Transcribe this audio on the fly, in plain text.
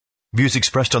Views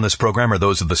expressed on this program are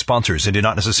those of the sponsors and do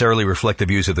not necessarily reflect the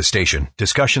views of the station.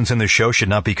 Discussions in this show should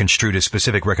not be construed as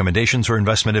specific recommendations or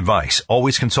investment advice.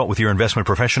 Always consult with your investment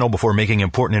professional before making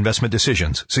important investment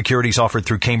decisions. Securities offered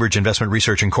through Cambridge Investment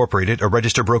Research Incorporated, a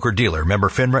registered broker-dealer, member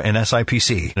FINRA and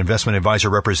SIPC. Investment advisor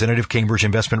representative, Cambridge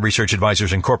Investment Research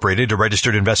Advisors Incorporated, a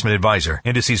registered investment advisor.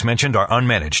 Indices mentioned are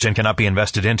unmanaged and cannot be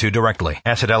invested into directly.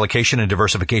 Asset allocation and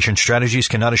diversification strategies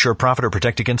cannot assure profit or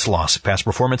protect against loss. Past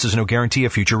performance is no guarantee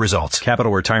of future results.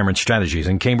 Capital Retirement Strategies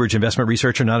and Cambridge Investment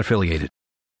Research are not affiliated.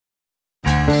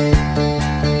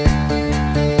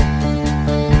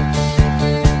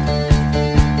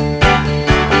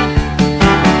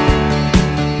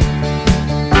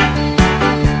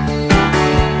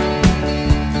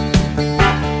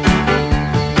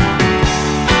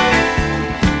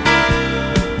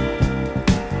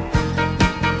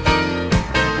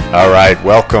 All right,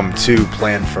 welcome to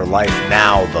Plan for Life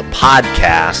Now, the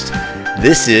podcast.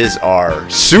 This is our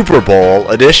Super Bowl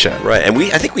edition. Right, and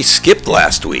I think we skipped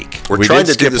last week. We're trying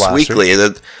to do this weekly.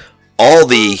 And all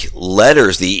the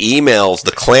letters, the emails,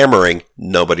 the clamoring,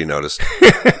 nobody noticed.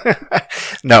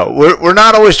 No, we're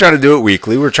not always trying to do it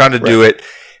weekly. We're trying to do it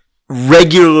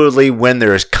regularly when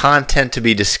there is content to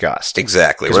be discussed.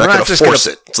 Exactly. We're not going to force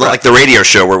it. It's not like the radio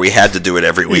show where we had to do it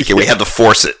every week and we had to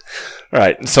force it.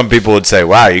 Right. And some people would say,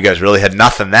 wow, you guys really had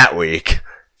nothing that week.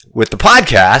 With the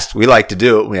podcast, we like to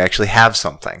do it when we actually have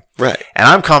something. Right. And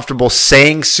I'm comfortable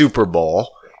saying Super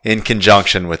Bowl in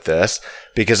conjunction with this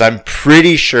because I'm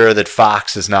pretty sure that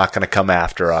Fox is not going to come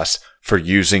after us for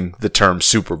using the term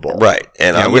Super Bowl. Right.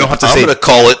 And I'm going to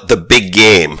call it the big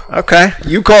game. Okay.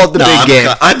 You call it the big game.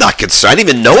 I'm not concerned. I didn't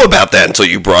even know about that until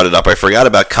you brought it up. I forgot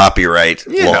about copyright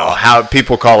law. You know how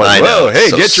people call it.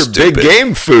 Hey, get your stupid. Big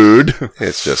game food.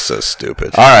 It's just so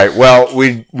stupid. All right. Well,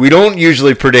 we don't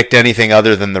usually predict anything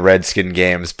other than the Redskin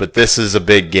games, but this is a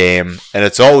big game, and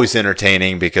it's always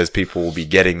entertaining because people will be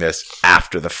getting this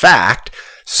after the fact.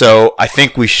 So I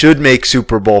think we should make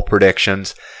Super Bowl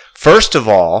predictions. First of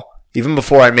all, even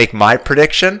before I make my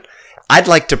prediction, I'd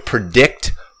like to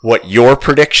predict what your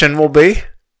prediction will be.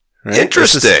 Right?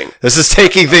 Interesting. This is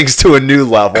taking things to a new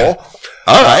level.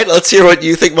 All right, let's hear what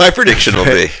you think my prediction will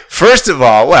be. First of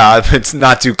all, well, if it's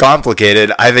not too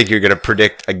complicated, I think you're going to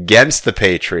predict against the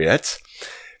Patriots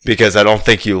because I don't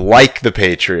think you like the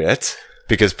Patriots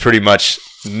because pretty much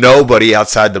nobody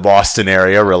outside the Boston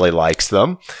area really likes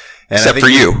them. And except for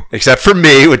you. Except for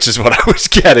me, which is what I was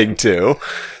getting to.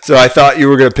 So I thought you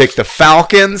were going to pick the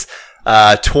Falcons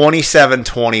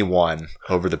 27-21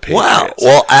 over the Patriots. Wow.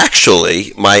 Well,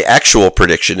 actually, my actual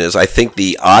prediction is I think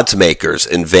the odds makers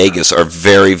in Vegas are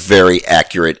very, very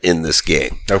accurate in this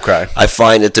game. Okay. I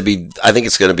think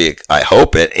it's going to be, I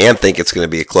hope it, and think it's going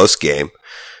to be a close game.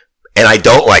 And I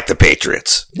don't like the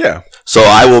Patriots. Yeah. So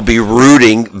I will be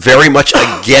rooting very much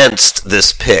against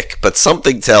this pick. But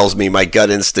something tells me, my gut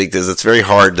instinct is it's very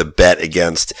hard to bet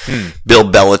against Bill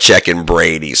Belichick and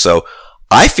Brady. So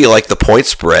I feel like the point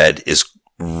spread is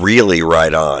really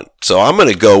right on. So I'm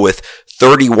going to go with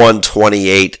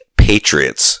 31-28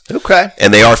 Patriots. Okay.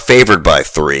 And they are favored by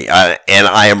 3. And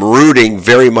I am rooting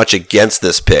very much against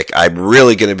this pick. I'm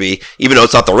really going to be, even though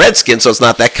it's not the Redskins, so it's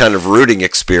not that kind of rooting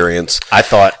experience. I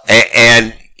thought.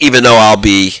 And even though I'll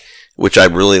be, which I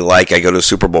really like, I go to a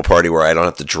Super Bowl party where I don't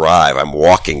have to drive. I'm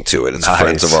walking to it. It's nice.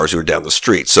 Friends of ours who are down the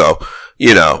street. So,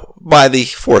 by the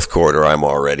fourth quarter, I'm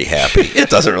already happy. It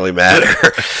doesn't really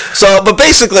matter. So, but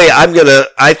basically, I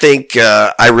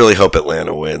really hope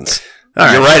Atlanta wins.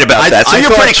 Right. You're right about that. So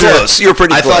you're pretty close.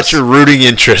 I thought your rooting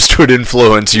interest would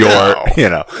influence your,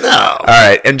 No. All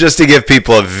right. And just to give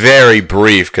people a very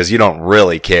brief, because you don't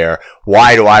really care,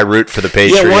 why do I root for the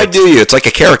Patriots? Yeah, why do you? It's like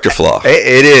a character flaw.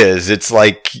 It is. It's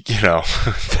like,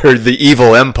 they're the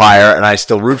evil empire and I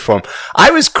still root for them.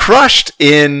 I was crushed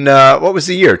in, what was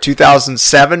the year?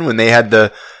 2007 when they had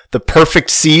the perfect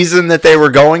season that they were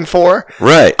going for.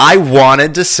 Right. I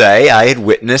wanted to say I had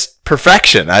witnessed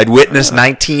perfection. I'd witnessed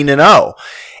 19-0.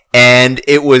 And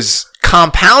it was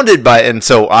compounded by, and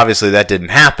so obviously that didn't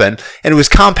happen, and it was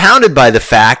compounded by the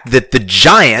fact that the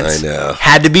Giants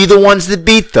had to be the ones that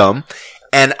beat them.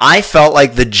 And I felt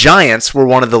like the Giants were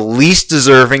one of the least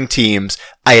deserving teams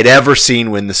I had ever seen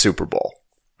win the Super Bowl.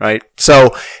 Right?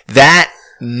 So that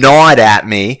gnawed at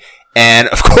me. And,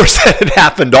 of course, that had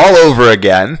happened all over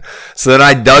again. So then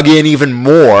I dug in even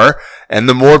more, and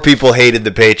the more people hated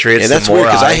the Patriots, and that's the more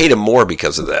weird because I hate them more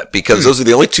because of that. Because those are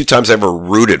the only 2 times I ever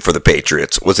rooted for the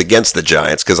Patriots was against the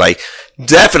Giants because I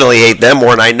definitely hate them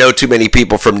more, and I know too many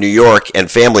people from New York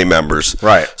and family members.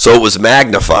 Right. So it was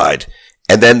magnified.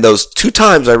 And then those 2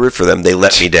 times I root for them, they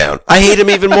let me down. I hate them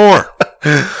even more.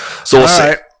 So we'll see.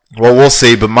 Right. Well, we'll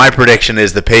see, but my prediction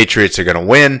is the Patriots are going to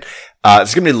win.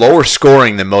 It's going to be lower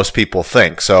scoring than most people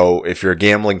think. So if you're a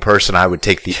gambling person, I would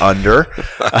take the under.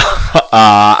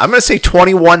 I'm going to say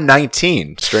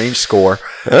 21-19. Strange score.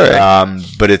 All right.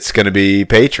 But it's going to be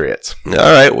Patriots. All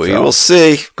right. We will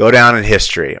see. Go down in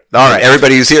history. All right.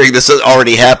 Everybody who's hearing this has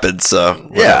already happened. So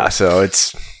yeah. So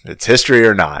it's history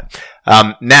or not.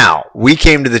 Now, we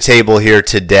came to the table here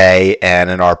today and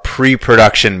in our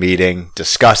pre-production meeting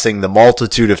discussing the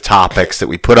multitude of topics that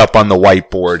we put up on the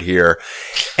whiteboard here.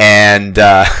 And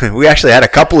we actually had a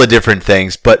couple of different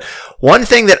things. But one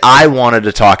thing that I wanted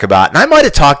to talk about, and I might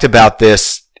have talked about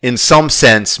this in some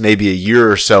sense maybe a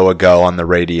year or so ago on the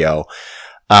radio.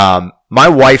 My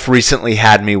wife recently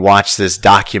had me watch this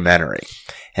documentary.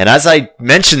 And as I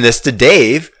mentioned this to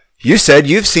Dave, you said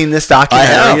you've seen this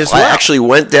documentary as well. I actually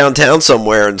went downtown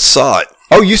somewhere and saw it.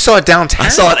 Oh, you saw it downtown? I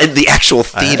saw it in the actual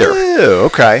theater. Oh,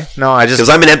 okay. No, because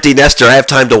I'm an empty nester. I have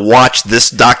time to watch this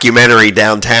documentary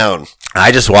downtown.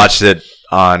 I just watched it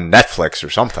on Netflix or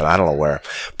something. I don't know where.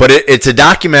 But it's a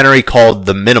documentary called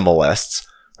The Minimalists,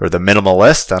 or The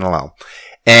Minimalist. I don't know.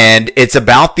 And it's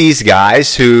about these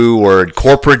guys who were in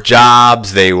corporate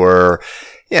jobs. They were,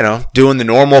 doing the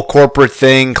normal corporate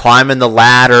thing, climbing the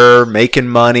ladder, making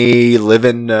money,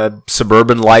 living a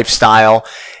suburban lifestyle,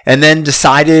 and then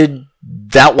decided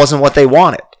that wasn't what they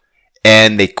wanted.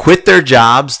 And they quit their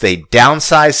jobs, they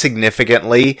downsized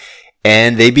significantly,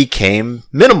 and they became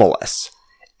minimalists.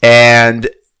 And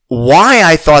why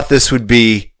I thought this would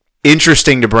be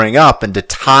interesting to bring up and to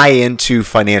tie into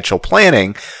financial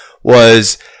planning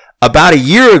was about a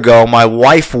year ago, my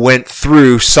wife went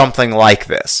through something like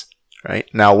this. Right?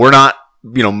 Now, we're not,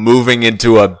 moving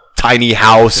into a tiny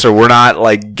house, or we're not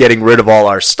like getting rid of all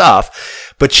our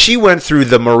stuff, but she went through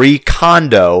the Marie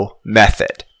Kondo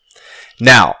method.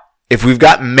 Now, if we've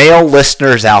got male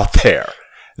listeners out there,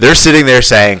 they're sitting there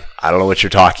saying, I don't know what you're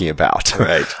talking about.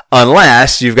 Right.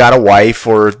 Unless you've got a wife,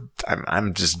 or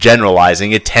I'm just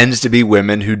generalizing, it tends to be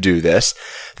women who do this.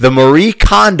 The Marie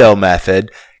Kondo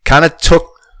method kind of took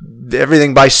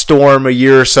everything by storm a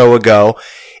year or so ago.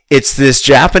 It's this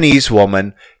Japanese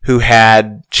woman who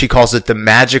she calls it the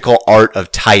magical art of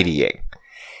tidying.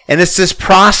 And it's this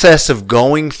process of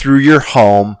going through your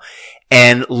home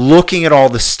and looking at all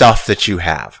the stuff that you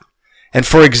have. And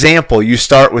for example, you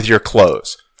start with your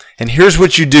clothes. And here's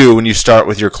what you do when you start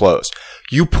with your clothes.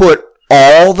 You put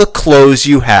all the clothes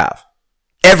you have,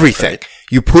 everything,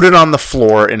 you put it on the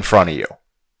floor in front of you.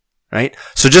 Right?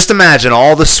 So just imagine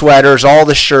all the sweaters, all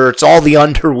the shirts, all the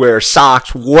underwear,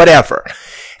 socks, whatever.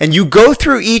 And you go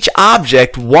through each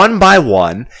object one by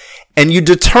one, and you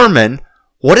determine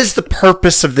what is the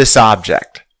purpose of this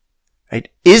object. Right?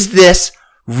 Is this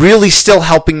really still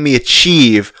helping me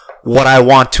achieve what I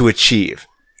want to achieve?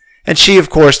 And she, of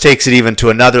course, takes it even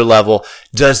to another level.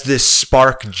 Does this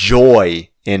spark joy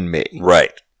in me?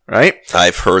 Right.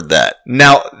 I've heard that.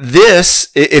 Now,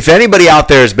 if anybody out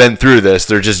there has been through this,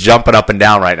 they're just jumping up and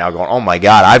down right now going, oh my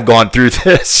God, I've gone through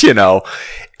this,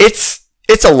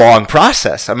 It's a long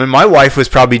process. I mean, my wife was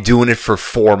probably doing it for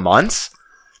 4 months,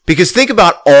 because think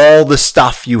about all the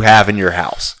stuff you have in your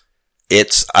house.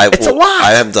 It's a lot.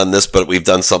 I haven't done this, but we've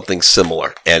done something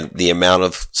similar. And the amount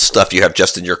of stuff you have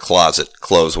just in your closet,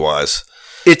 clothes-wise,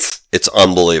 it's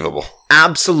unbelievable.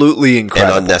 Absolutely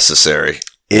incredible. And unnecessary.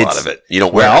 A lot of it. You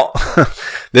don't wear it.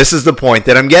 This is the point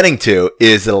that I'm getting to,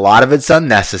 is that a lot of it's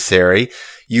unnecessary.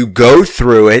 You go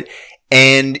through it,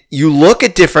 and you look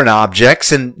at different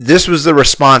objects, and this was the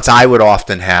response I would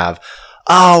often have.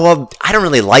 Oh, well, I don't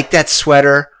really like that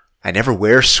sweater. I never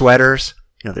wear sweaters.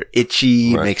 They're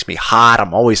itchy. Right. It makes me hot.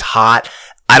 I'm always hot.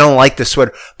 I don't like the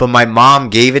sweater. But my mom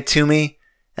gave it to me,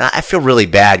 and I feel really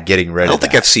bad getting rid of it. I don't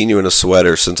think I've seen you in a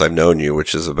sweater since I've known you,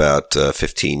 which is about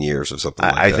 15 years or something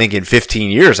like that. I think in 15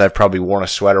 years, I've probably worn a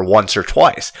sweater once or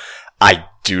twice. I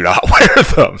do not wear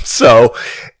them. So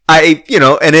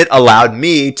and it allowed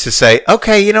me to say,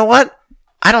 okay, you know what?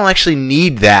 I don't actually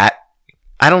need that.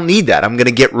 I don't need that. I'm going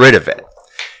to get rid of it.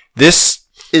 This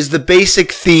is the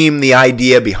basic theme, the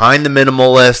idea behind the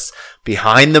minimalists,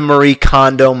 behind the Marie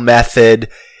Kondo method.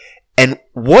 And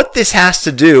what this has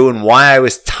to do, and why I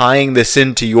was tying this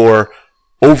into your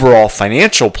overall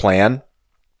financial plan,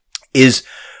 is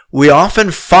we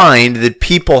often find that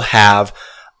people have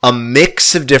a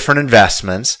mix of different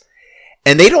investments,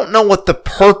 and they don't know what the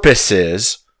purpose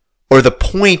is or the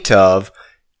point of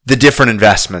the different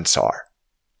investments are.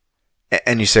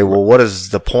 And you say, well, what is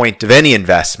the point of any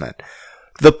investment?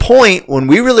 The point, when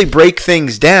we really break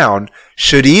things down,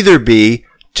 should either be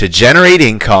to generate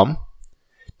income,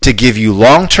 to give you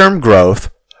long-term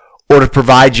growth, or to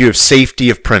provide you of safety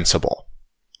of principal.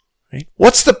 Right?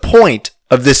 What's the point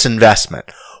of this investment?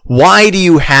 Why do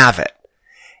you have it?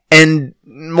 And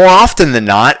more often than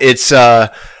not, it's,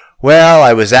 well,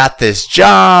 I was at this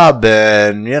job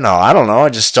and, I don't know, I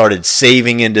just started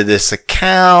saving into this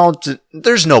account.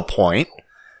 There's no point.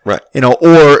 Right.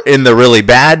 Or in the really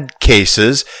bad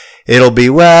cases, it'll be,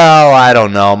 well, I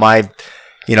don't know, my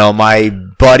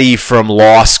buddy from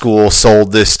law school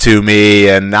sold this to me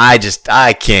and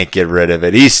I can't get rid of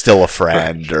it. He's still a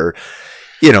friend or,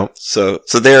 So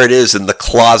there it is in the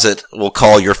closet we'll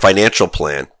call your financial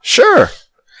plan. Sure.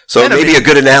 So maybe a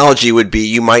good analogy would be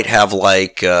you might have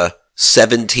like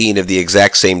 17 of the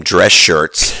exact same dress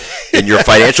shirts in your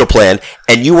financial plan,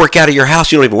 and you work out of your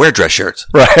house. You don't even wear dress shirts,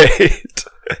 right?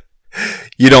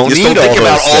 You don't just need don't think all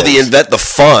about those all the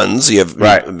funds. You have,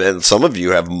 right. And some of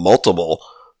you have multiple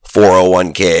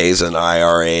 401ks and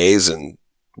IRAs and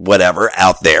whatever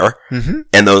out there,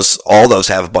 and all those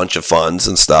have a bunch of funds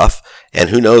and stuff.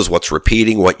 And who knows what's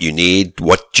repeating, what you need,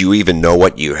 what you even know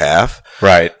what you have,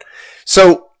 right?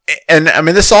 So. And I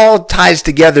mean, this all ties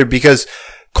together because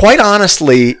quite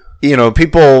honestly,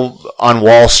 people on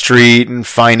Wall Street and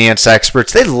finance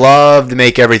experts, they love to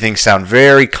make everything sound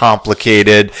very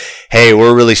complicated. Hey,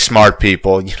 we're really smart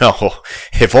people.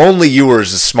 If only you were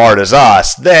as smart as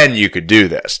us, then you could do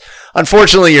this.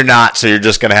 Unfortunately, you're not. So you're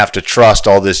just going to have to trust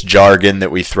all this jargon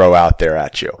that we throw out there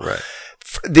at you. Right.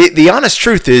 The honest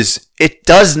truth is it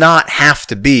does not have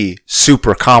to be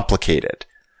super complicated.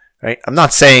 Right? I'm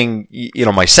not saying,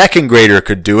 my second grader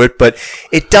could do it, but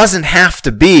it doesn't have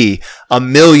to be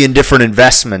 1 million different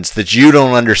investments that you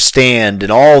don't understand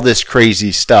and all this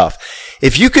crazy stuff.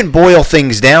 If you can boil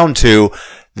things down to,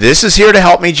 this is here to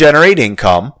help me generate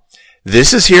income,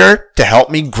 this is here to help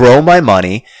me grow my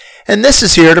money, and this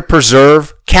is here to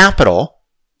preserve capital.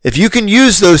 If you can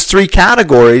use those 3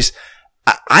 categories,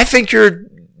 I think you're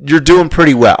doing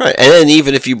pretty well. Right. And then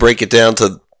even if you break it down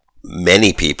to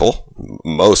many people,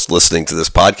 most listening to this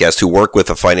podcast who work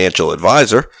with a financial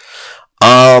advisor,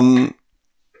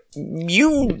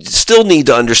 you still need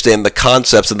to understand the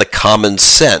concepts and the common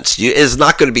sense. It's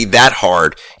not going to be that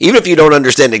hard, even if you don't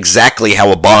understand exactly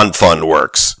how a bond fund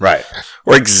works. Right.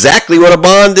 Or exactly what a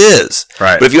bond is.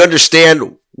 Right. But if you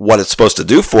understand what it's supposed to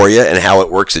do for you and how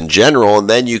it works in general, and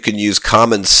then you can use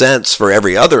common sense for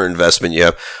every other investment you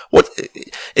have.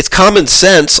 It's common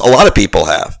sense a lot of people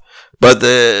have. But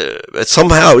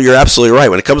somehow you're absolutely right.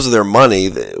 When it comes to their money,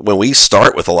 when we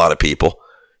start with a lot of people,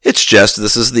 it's just,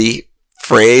 this is the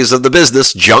phrase of the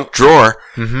business, junk drawer.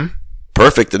 Mm-hmm.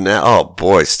 Perfect. And now, oh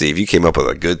boy, Steve, you came up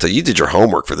with you did your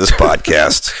homework for this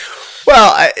podcast.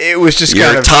 Well, it was just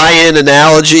your tie-in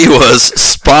analogy was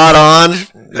spot on.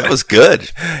 That was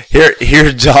good. Here,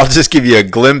 I'll just give you a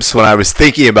glimpse when I was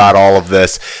thinking about all of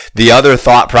this, the other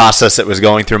thought process that was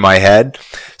going through my head.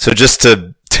 So just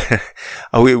to,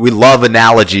 we love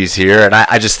analogies here, and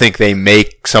I just think they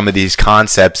make some of these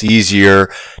concepts easier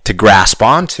to grasp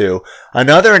onto.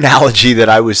 Another analogy that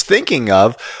I was thinking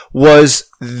of was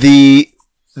the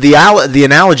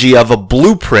analogy of a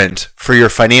blueprint for your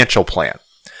financial plan.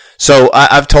 So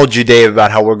I've told you, Dave,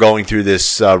 about how we're going through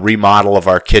this remodel of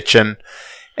our kitchen,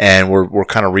 and we're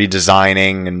kind of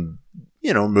redesigning and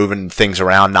moving things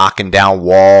around, knocking down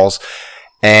walls,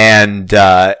 and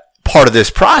part of this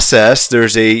process,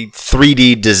 there's a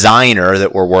 3D designer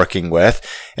that we're working with,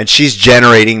 and she's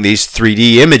generating these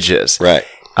 3D images. Right.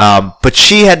 But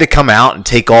she had to come out and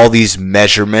take all these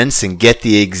measurements and get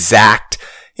the exact,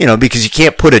 because you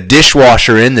can't put a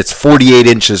dishwasher in that's 48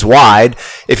 inches wide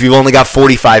if you've only got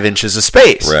 45 inches of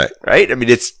space. Right. Right? I mean,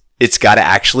 it's got to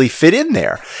actually fit in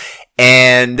there.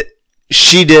 And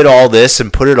she did all this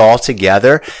and put it all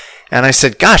together. And I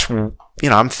said, gosh,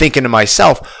 I'm thinking to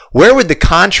myself, where would the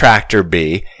contractor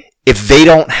be if they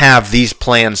don't have these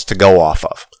plans to go off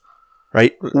of?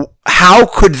 Right? How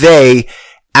could they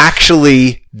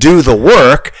actually do the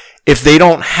work if they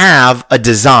don't have a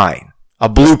design, a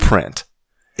blueprint?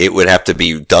 It would have to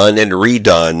be done and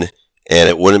redone, and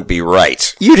it wouldn't be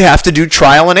right. You'd have to do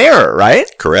trial and error, right?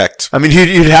 Correct. I mean,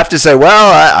 you'd have to say,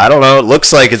 well, I don't know. It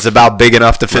looks like it's about big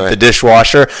enough to fit the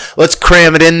dishwasher. Let's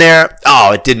cram it in there.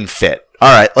 Oh, it didn't fit.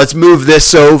 All right, let's move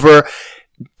this over.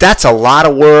 That's a lot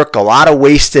of work, a lot of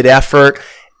wasted effort.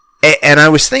 And I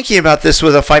was thinking about this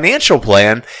with a financial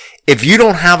plan. If you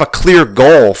don't have a clear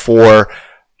goal for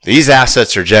these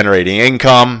assets are generating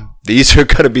income, these are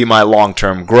going to be my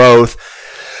long-term growth,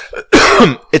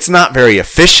 it's not very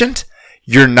efficient.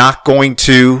 You're not going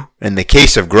to, in the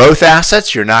case of growth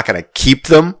assets, you're not going to keep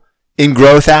them in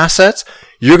growth assets.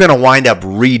 You're going to wind up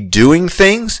redoing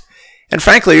things. And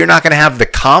frankly, you're not going to have the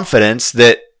confidence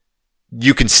that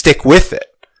you can stick with it,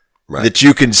 that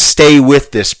you can stay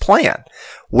with this plan.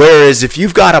 Whereas if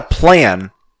you've got a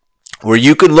plan where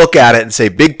you can look at it and say,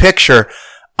 big picture,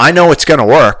 I know it's going to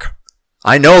work.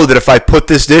 I know that if I put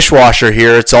this dishwasher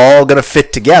here, it's all going to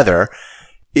fit together.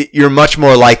 You're much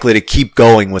more likely to keep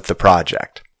going with the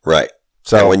project. Right.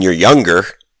 So and when you're younger,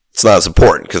 it's not as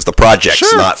important because the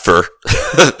project's not for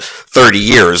 30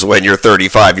 years when you're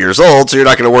 35 years old, so you're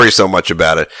not going to worry so much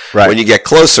about it. Right. When you get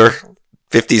closer,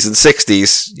 50s and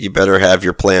 60s, you better have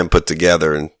your plan put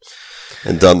together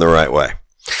and done the right way.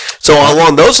 So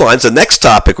along those lines, the next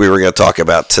topic we were going to talk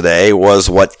about today was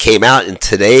what came out in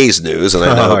today's news, and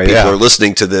I know people are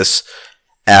listening to this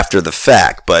after the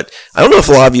fact, but I don't know if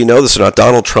a lot of you know this or not.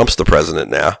 Donald Trump's the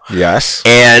president now. Yes.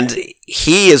 And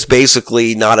he is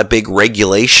basically not a big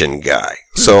regulation guy.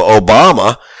 So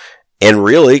Obama, and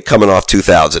really coming off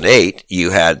 2008, you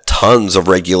had tons of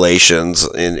regulations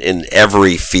in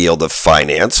every field of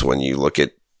finance. When you look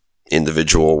at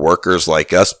individual workers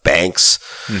like us, banks,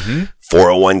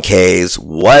 401ks,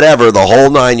 whatever, the whole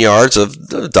 9 yards of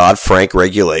the Dodd-Frank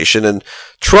regulation. And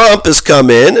Trump has come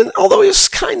in, and although he was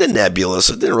kind of nebulous,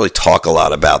 didn't really talk a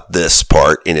lot about this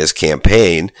part in his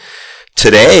campaign.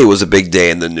 Today was a big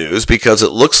day in the news because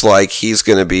it looks like he's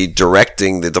going to be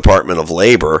directing the Department of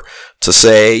Labor to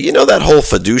say, you know, that whole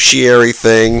fiduciary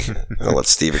thing. I'll let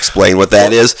Steve explain what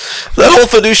that is. That whole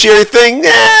fiduciary thing,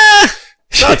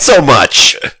 not so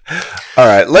much. All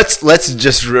right, let's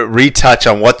just retouch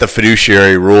on what the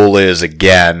fiduciary rule is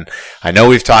again. I know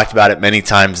we've talked about it many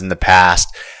times in the past.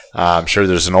 I'm sure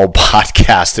there's an old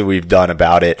podcast that we've done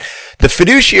about it. The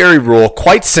fiduciary rule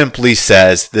quite simply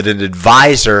says that an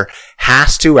advisor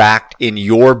has to act in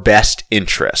your best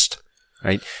interest,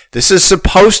 right? This is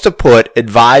supposed to put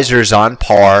advisors on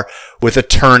par with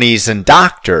attorneys and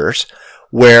doctors,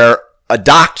 where a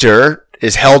doctor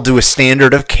is held to a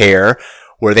standard of care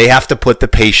where they have to put the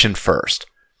patient first.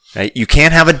 Right? You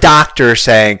can't have a doctor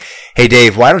saying, hey,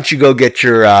 Dave, why don't you go get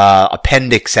your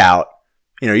appendix out?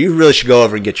 You know, you really should go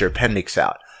over and get your appendix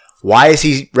out. Why is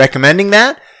he recommending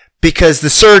that? Because the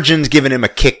surgeon's giving him a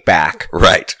kickback.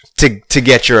 Right. To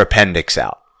get your appendix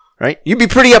out. Right? You'd be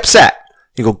pretty upset.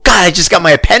 You go, God, I just got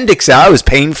my appendix out. It was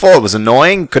painful. It was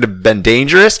annoying. Could have been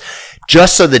dangerous.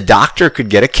 Just so the doctor could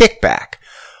get a kickback.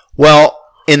 Well,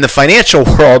 in the financial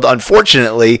world,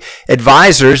 unfortunately,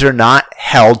 advisors are not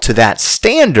held to that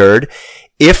standard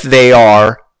if they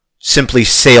are simply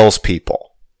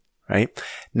salespeople, right?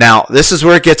 Now, this is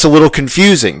where it gets a little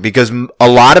confusing because a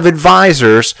lot of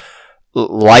advisors,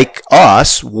 like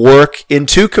us, work in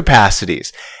two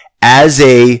capacities. As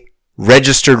a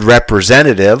registered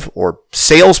representative or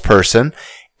salesperson,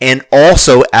 and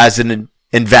also as an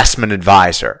investment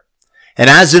advisor. And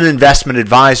as an investment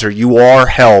advisor, you are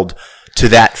held to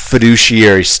that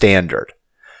fiduciary standard.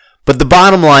 But the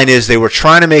bottom line is they were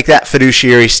trying to make that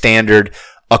fiduciary standard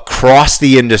across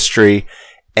the industry,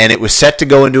 and it was set to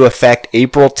go into effect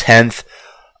April 10th.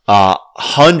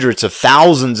 Hundreds of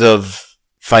thousands of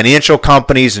financial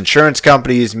companies, insurance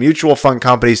companies, mutual fund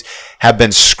companies have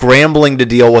been scrambling to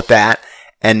deal with that,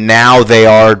 and now they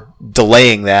are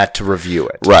delaying that to review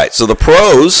it. Right. So the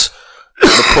pros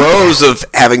of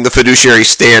having the fiduciary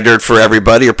standard for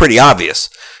everybody are pretty obvious.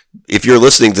 If you're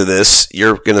listening to this,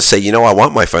 you're going to say, you know, I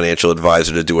want my financial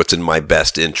advisor to do what's in my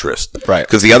best interest. Right.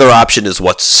 Because the other option is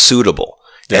what's suitable.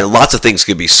 Yeah. And lots of things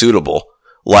could be suitable.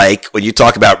 Like when you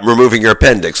talk about removing your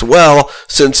appendix. Well,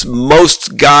 since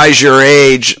most guys your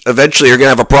age eventually are going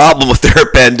to have a problem with their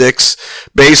appendix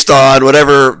based on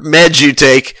whatever meds you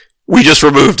take, we just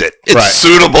removed it. It's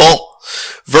suitable.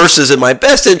 Versus in my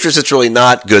best interest, it's really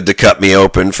not good to cut me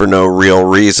open for no real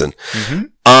reason.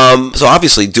 So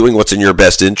obviously doing what's in your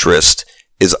best interest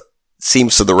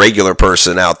seems to the regular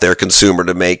person out there, consumer,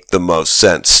 to make the most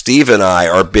sense. Steve and I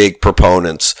are big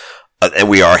proponents, and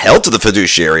we are held to the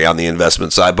fiduciary on the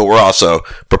investment side, but we're also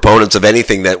proponents of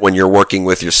anything that when you're working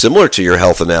with, you're similar to your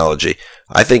health analogy.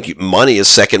 I think money is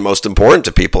second most important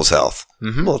to people's health.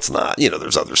 Well, it's not. You know,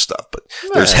 there's other stuff, but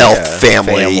there's health,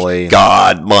 family,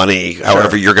 God, money,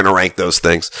 however you're going to rank those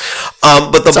things.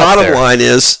 But the bottom line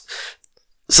is,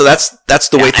 so that's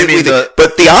the way we think.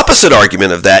 But the opposite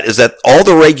argument of that is that all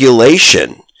the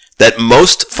regulation that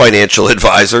most financial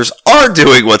advisors are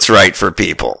doing what's right for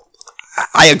people.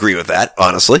 I agree with that,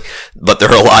 honestly, but there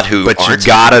are a lot who But aren't. you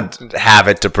gotta have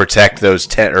it to protect those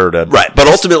Right, but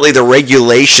ultimately the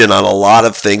regulation on a lot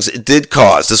of things,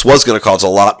 this was going to cause a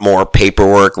lot more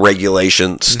paperwork,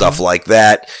 regulation, stuff like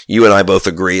that. You and I both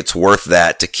agree it's worth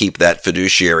that to keep that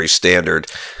fiduciary standard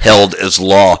held as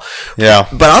law. Yeah.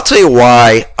 But I'll tell you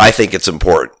why I think it's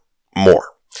important more.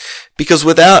 Because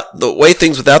without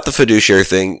the fiduciary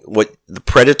thing, what the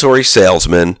predatory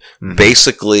salesmen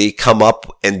basically come up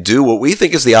and do what we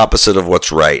think is the opposite of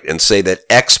what's right and say that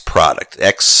X product,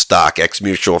 X stock, X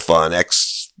mutual fund,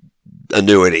 X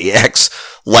annuity, X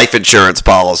life insurance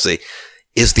policy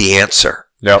is the answer.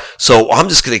 Yep. So I'm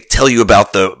just going to tell you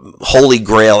about the holy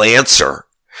grail answer.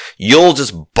 You'll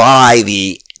just buy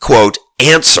the quote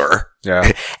answer.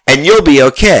 Yeah. And you'll be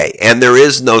okay. And there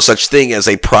is no such thing as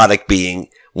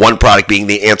one product being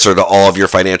the answer to all of your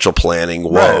financial planning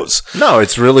woes. Right. No,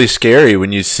 it's really scary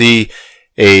when you see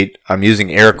I'm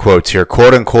using air quotes here,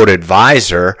 quote unquote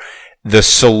advisor. The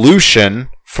solution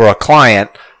for a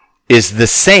client is the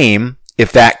same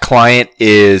if that client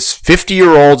is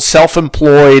 50-year-old,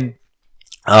 self-employed,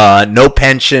 no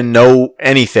pension, no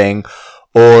anything,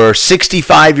 or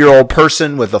 65-year-old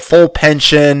person with a full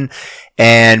pension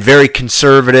and very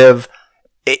conservative.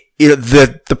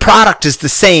 The product is the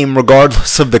same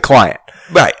regardless of the client.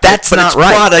 Right. That's not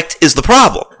right. Product is the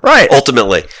problem. Right.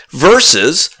 Ultimately.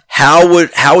 Versus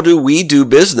how do we do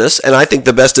business? And I think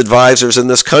the best advisors in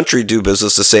this country do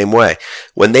business the same way.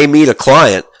 When they meet a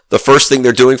client, the first thing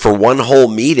they're doing for one whole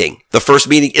meeting, the first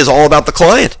meeting is all about the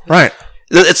client. Right.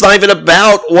 It's not even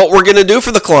about what we're going to do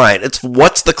for the client. It's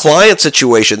what's the client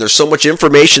situation. There's so much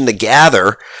information to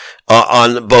gather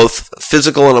on both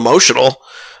physical and emotional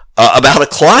about a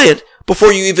client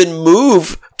before you even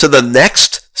move to the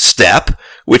next step,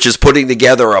 which is putting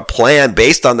together a plan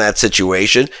based on that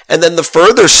situation, and then the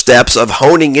further steps of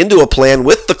honing into a plan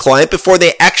with the client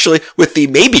with the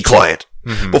maybe client.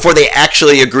 Mm-hmm. Before they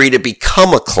actually agree to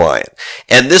become a client.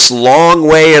 And this long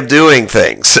way of doing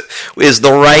things is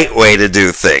the right way to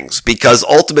do things, because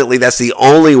ultimately that's the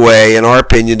only way, in our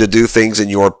opinion, to do things in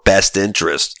your best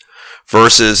interest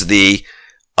versus the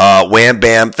wham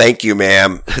bam, thank you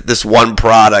ma'am, this one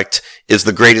product is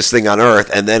the greatest thing on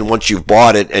earth, and then once you've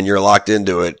bought it and you're locked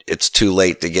into it, it's too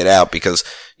late to get out because,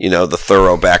 the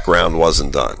thorough background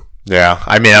wasn't done. Yeah,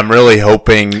 I mean, I'm really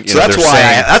hoping. So that's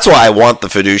why I want the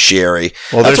fiduciary.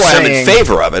 Well, that's why I'm in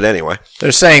favor of it anyway.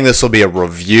 They're saying this will be a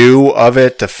review of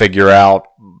it to figure out,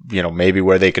 maybe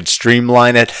where they could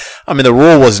streamline it. I mean, the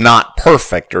rule was not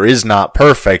perfect or is not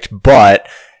perfect, but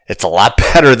it's a lot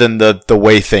better than the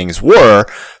way things were.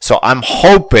 So I'm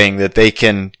hoping that they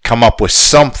can come up with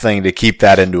something to keep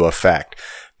that into effect.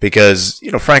 Because,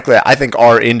 frankly, I think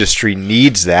our industry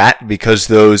needs that, because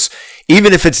those,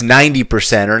 even if it's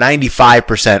 90% or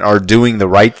 95% are doing the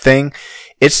right thing,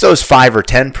 it's those 5 or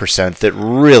 10% that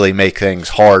really make things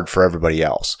hard for everybody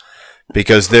else,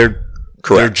 because they're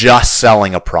just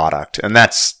selling a product, and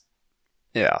that's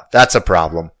a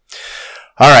problem.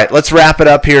 All right, let's wrap it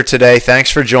up here today. Thanks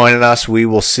for joining us. We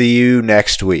will see you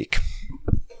next week.